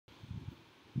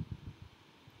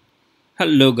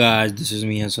Hello guys, this is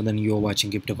me Hasan and you're watching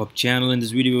Crypto Hub channel. In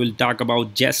this video we will talk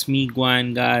about Jasmy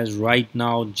Coin guys. Right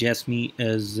now Jasmy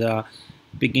is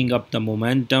picking up the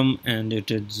momentum and it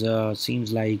is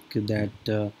seems like that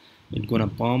it's gonna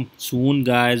pump soon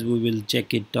guys. We will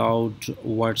check it out.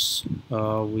 What's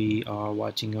we are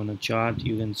watching on a chart.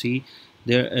 You can see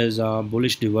there is a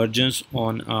bullish divergence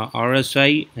on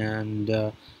RSI and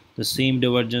the same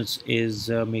divergence is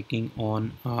making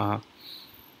on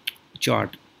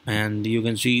chart. And you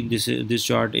can see this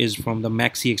chart is from the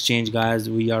MEXC exchange guys.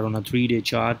 We are on a 3-day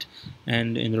chart,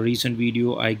 and in the recent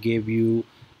video I gave you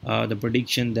the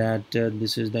prediction that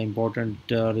this is the important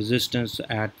resistance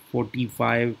at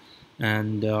 45,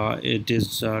 and it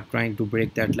is trying to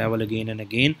break that level again and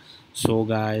again. So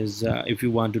guys, if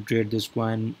you want to trade this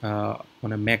coin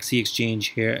on a MEXC exchange,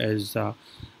 here is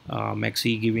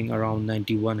MEXC giving around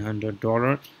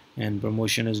 $9,100 and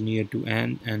promotion is near to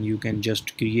end, and you can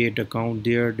just create account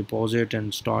there, deposit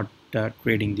and start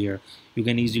trading there. You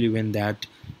can easily win that,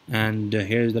 and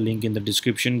here's the link in the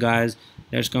description guys.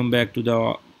 Let's come back to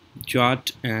the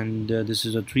chart, and this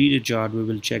is a 3-day chart. We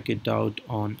will check it out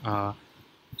on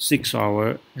 6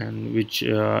 hour, and which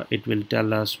it will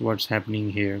tell us what's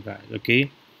happening here guys.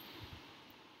 Okay,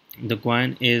 the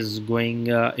coin is going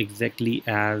exactly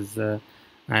as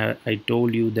I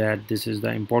told you that this is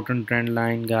the important trend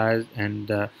line guys,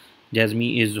 and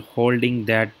Jasmy is holding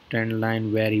that trend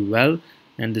line very well,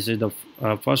 and this is the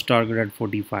first target at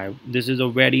 45. This is a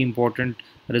very important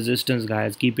resistance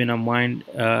guys. Keep in mind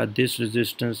this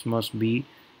resistance must be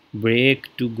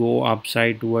break to go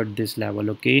upside toward this level.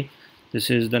 Okay, this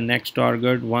is the next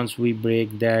target. Once we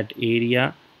break that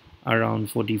area around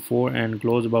 44 and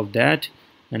close above that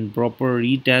and proper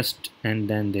retest, and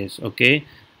then this. Okay,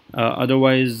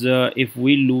 otherwise if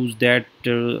we lose that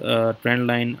trend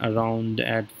line around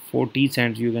at 40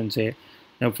 cents, you can say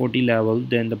the 40 level,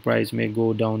 then the price may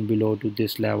go down below to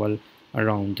this level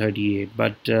around 38,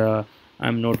 but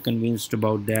I'm not convinced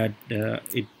about that.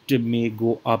 It may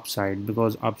go upside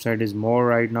because upside is more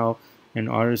right now, and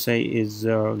RSI is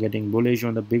getting bullish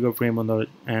on the bigger frame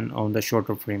and on the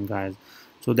shorter frame guys.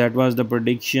 So that was the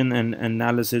prediction and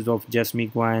analysis of Jasmy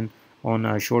Coin on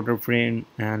a shorter frame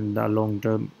and a long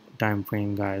term time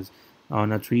frame guys,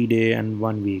 on a 3-day and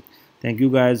 1 week. Thank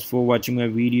you guys for watching my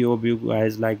video. Hope you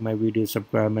guys like my video.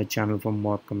 Subscribe my channel for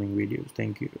more upcoming videos.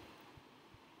 Thank you.